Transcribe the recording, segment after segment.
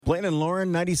Blaine and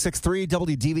Lauren, 96.3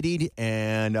 WDVD,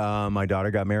 and my daughter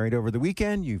got married over the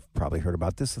weekend. You've probably heard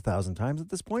about this 1,000 times at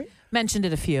this point. Mentioned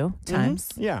it a few times.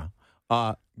 Mm-hmm.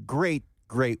 Yeah. Great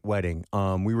wedding.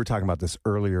 We were talking about this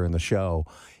earlier in the show,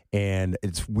 and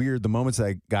it's weird. The moments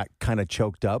I got kind of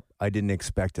choked up, I didn't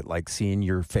expect it, like seeing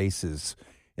your faces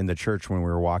in the church when we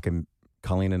were walking.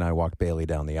 Colleen and I walked Bailey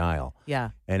down the aisle. Yeah.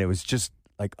 And it was just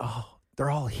like, oh, they're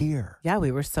all here. Yeah,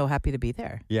 we were so happy to be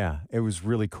there. Yeah, it was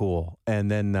really cool. And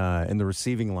then in the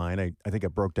receiving line, I think I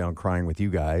broke down crying with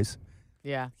you guys.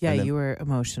 Yeah, you were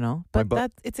emotional,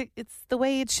 but it's the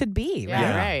way it should be.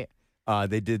 Yeah, right.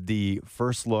 They did the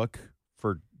first look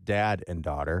for dad and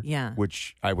daughter. Yeah,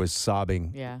 which I was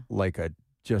sobbing. Yeah, like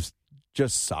just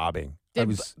sobbing.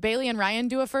 Did Bailey and Ryan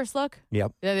do a first look?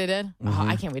 Yep. Yeah, they did? Mm-hmm. Oh,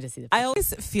 I can't wait to see the I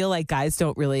always feel like guys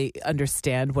don't really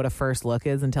understand what a first look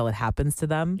is until it happens to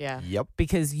them. Yeah. Yep.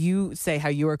 Because you say how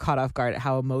you were caught off guard at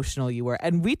how emotional you were.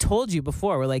 And we told you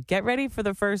before, we're like, get ready for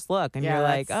the first look. And you're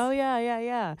like, oh,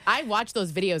 yeah. I watch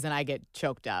those videos and I get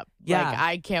choked up. Yeah. Like,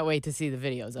 I can't wait to see the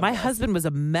videos of My this. husband was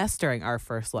a mess during our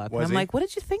first look. Was and I'm he? like, what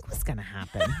did you think was going to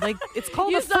happen? Like, it's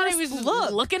called You a thought first he was just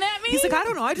look. looking at me? He's like, I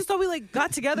don't know. I just thought we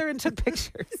got together and took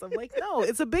pictures. I'm like, no,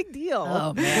 it's a big deal.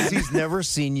 Oh, man. Because he's never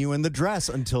seen you in the dress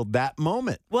until that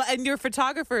moment. Well, and your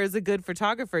photographer is a good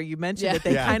photographer. You mentioned that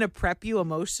they kind of prep you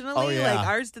emotionally. Oh, yeah. Like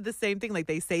ours did the same thing. Like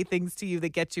they say things to you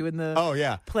that get you in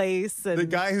the place. And The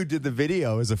guy who did the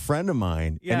video is a friend of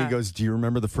mine. Yeah. And he goes, do you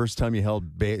remember the first time you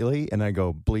held Bailey? And I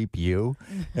go, bleep you.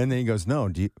 And then he goes, no,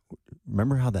 do you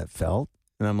remember how that felt?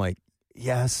 And I'm like,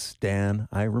 yes, Dan,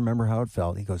 I remember how it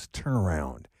felt. He goes, turn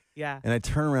around. Yeah. And I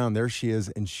turn around, there she is,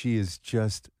 and she is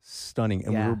just stunning.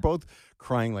 And we were both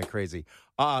crying like crazy.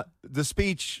 The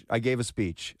speech, I gave a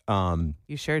speech.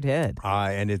 You sure did.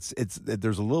 And it's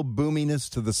there's a little boominess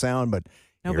to the sound, but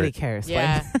Nobody cares.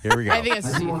 Yeah. Here we go. I think I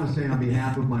it's just want to say on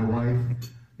behalf of my wife,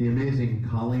 the amazing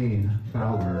Colleen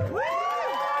Fowler.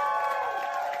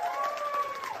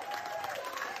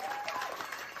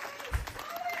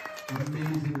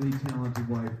 Amazingly talented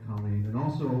wife, Colleen. And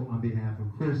also on behalf of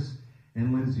Chris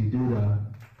and Lindsay Duda.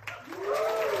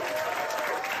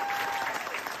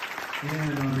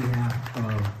 And on behalf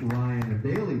of Ryan and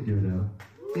Bailey Duda,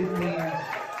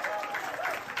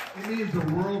 it means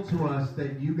the world to us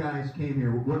that you guys came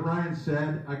here. What Ryan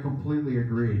said, I completely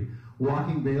agree.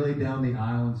 Walking Bailey down the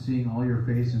aisle and seeing all your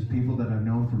faces, people that I've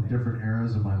known from different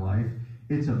eras of my life,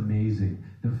 it's amazing.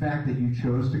 The fact that you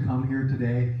chose to come here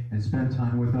today and spend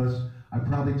time with us, I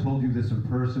probably told you this in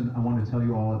person. I want to tell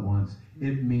you all at once.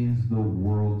 It means the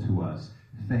world to us.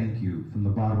 Thank you from the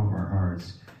bottom of our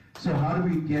hearts. So how do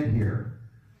we get here?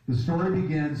 The story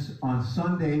begins on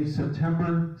Sunday,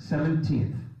 September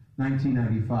 17th,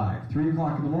 1995. 3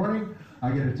 o'clock in the morning,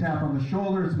 I get a tap on the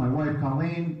shoulder. It's my wife,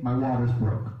 Colleen. My water's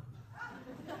broke.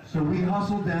 So we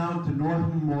hustle down to North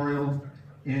Memorial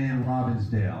in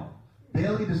Robbinsdale.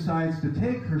 Bailey decides to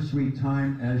take her sweet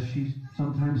time, as she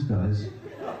sometimes does,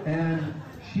 and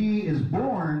she is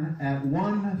born at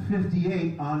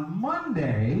 1:58 on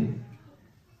Monday,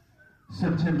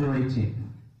 September 18th.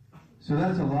 So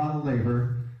that's a lot of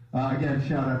labor. Again,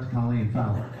 shout out to Colleen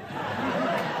Fowler.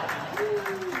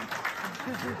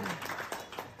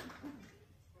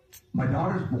 My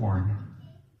daughter's born,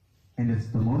 and it's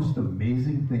the most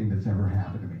amazing thing that's ever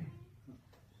happened to me.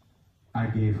 I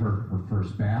gave her her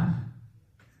first bath.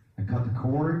 I cut the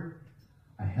cord.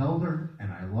 I held her,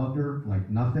 and I loved her like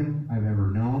nothing I've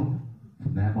ever known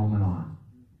from that moment on.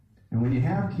 And when you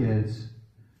have kids,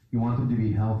 you want them to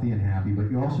be healthy and happy, but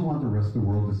you also want the rest of the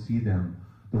world to see them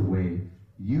the way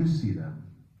you see them,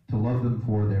 to love them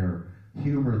for their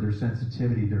humor, their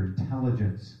sensitivity, their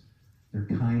intelligence, their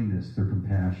kindness, their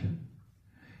compassion.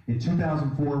 In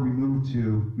 2004, we moved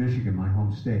to Michigan, my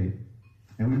home state,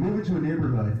 and we moved into a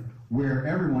neighborhood where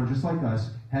everyone, just like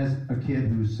us, has a kid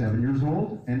who's 7 years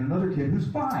old and another kid who's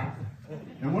 5.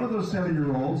 And one of those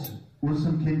 7-year-olds was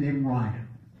some kid named Ryan.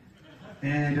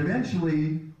 And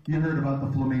eventually, you heard about the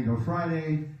Flamingo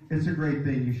Friday. It's a great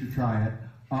thing. You should try it.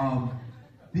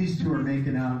 These two are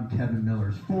making out in Kevin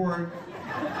Miller's Ford.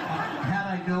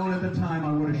 Had I known at the time,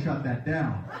 I would have shut that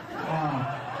down.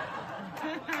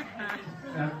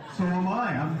 So am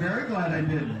I. I'm very glad I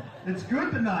didn't. It's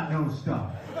good to not know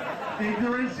stuff.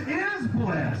 Ignorance is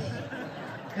bliss.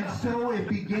 And so it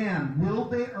began. Will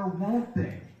they or won't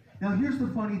they? Now here's the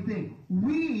funny thing.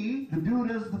 We, the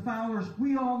Dudas, the Fowlers,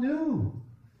 we all knew.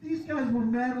 These guys were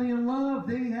madly in love.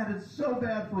 They had it so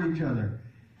bad for each other.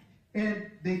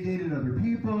 And they dated other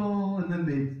people, and then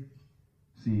they'd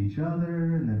see each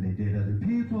other, and then they date other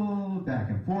people, back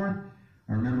and forth.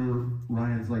 I remember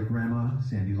Ryan's like grandma,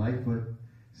 Sandy Lightfoot,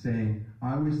 saying,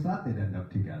 I always thought they'd end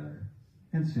up together.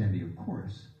 And Sandy, of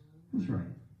course, was right.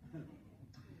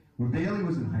 When Bailey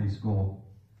was in high school,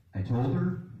 I told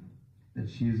her that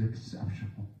she is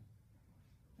exceptional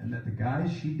and that the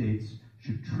guys she dates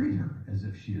should treat her as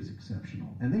if she is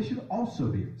exceptional, and they should also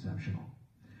be exceptional.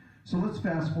 So let's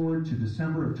fast forward to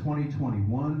December of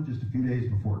 2021, just a few days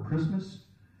before Christmas.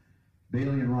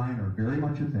 Bailey and Ryan are very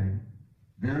much a thing,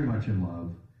 very much in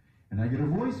love, and I get a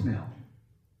voicemail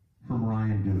from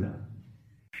Ryan Duda.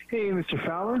 Hey, Mr.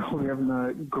 Fowler. Hope you're having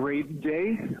a great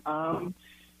day.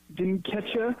 Didn't catch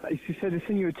you. You said to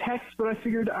send you a text, but I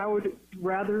figured I would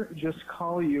rather just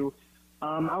call you.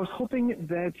 I was wondering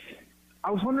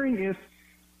if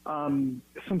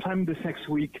sometime this next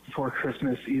week before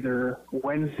Christmas, either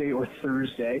Wednesday or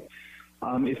Thursday,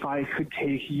 if I could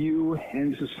take you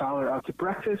and Mrs. Fowler out to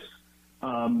breakfast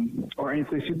or any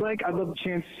place you'd like. I'd love a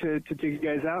chance to take you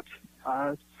guys out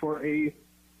for a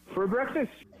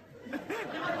breakfast.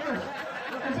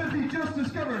 As if he just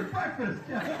discovered breakfast.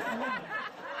 Yes.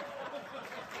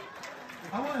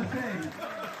 I want to say,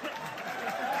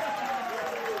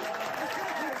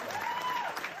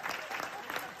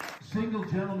 single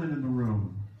gentleman in the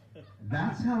room,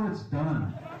 that's how it's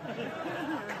done.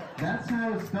 That's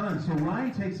how it's done. So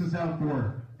Ryan takes us out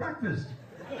for breakfast.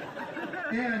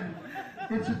 And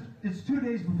it's 2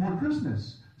 days before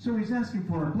Christmas. So he's asking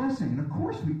for our blessing. And of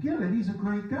course we give it. He's a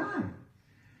great guy.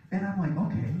 And I'm like,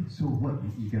 okay, so what,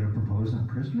 you gonna propose on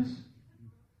Christmas?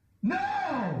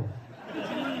 No!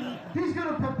 He's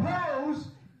gonna propose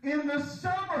in the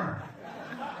summer.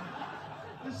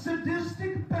 The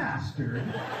sadistic bastard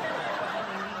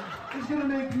is gonna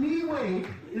make me wait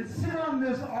and sit on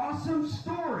this awesome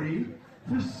story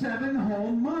for 7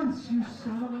 whole months, you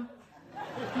son of a...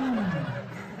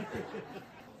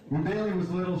 When Bailey was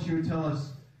little, she would tell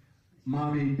us,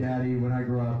 Mommy, Daddy, when I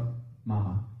grow up,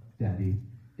 Mama, Daddy,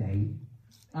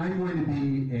 I'm going to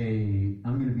be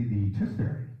the tooth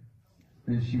fairy.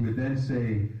 And she would then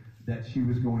say that she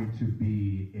was going to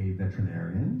be a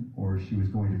veterinarian, or she was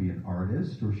going to be an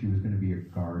artist, or she was going to be a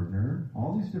gardener,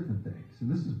 all these different things. And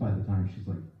this is by the time she's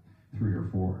like 3 or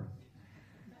 4.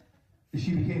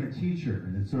 She became a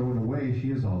teacher, and so in a way, she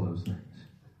is all those things.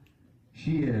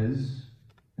 She is,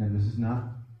 and this is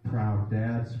not proud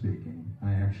dad speaking,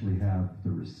 I actually have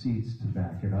the receipts to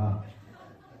back it up.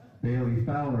 Bailey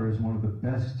Fowler is one of the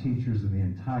best teachers in the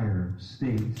entire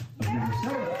state of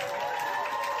Minnesota.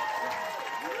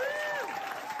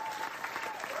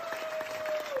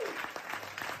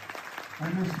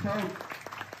 I misspoke.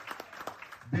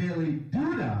 Bailey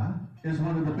Duda is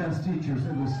one of the best teachers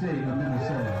in the state of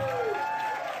Minnesota.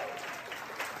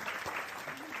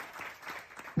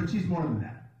 But she's more than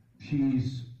that.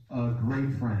 She's a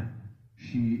great friend.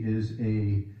 She is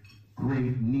a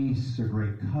great niece, a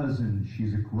great cousin.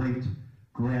 She's a great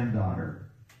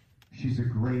granddaughter. She's a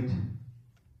great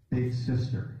big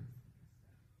sister.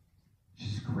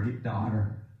 She's a great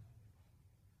daughter.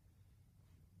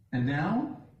 And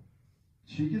now,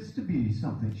 she gets to be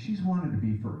something she's wanted to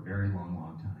be for a very long,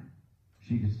 long time.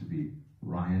 She gets to be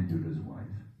Ryan Duda's wife.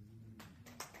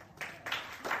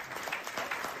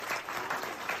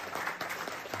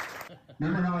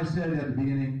 Remember how I said at the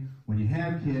beginning, when you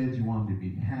have kids, you want them to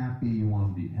be happy, you want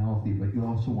them to be healthy, but you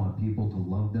also want people to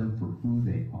love them for who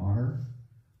they are?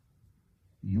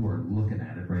 You are looking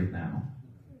at it right now.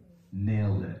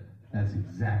 Nailed it. That's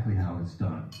exactly how it's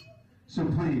done. So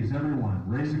please, everyone,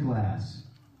 raise a glass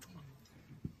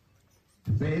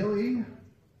to Bailey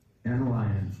and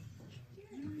Ryan.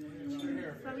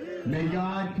 May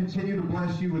God continue to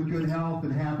bless you with good health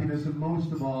and happiness, and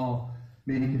most of all,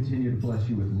 may He continue to bless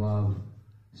you with love.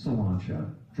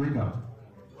 Solancha, drink up.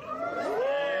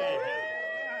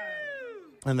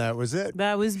 And that was it.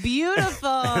 That was beautiful.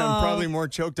 And I'm probably more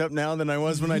choked up now than I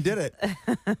was when I did it.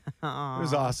 It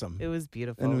was awesome. It was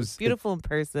beautiful. And it was beautiful in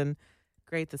person.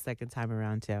 Great the second time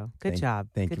around, too. Good job.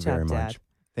 Thank Good you job, very Dad. much.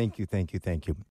 Thank you.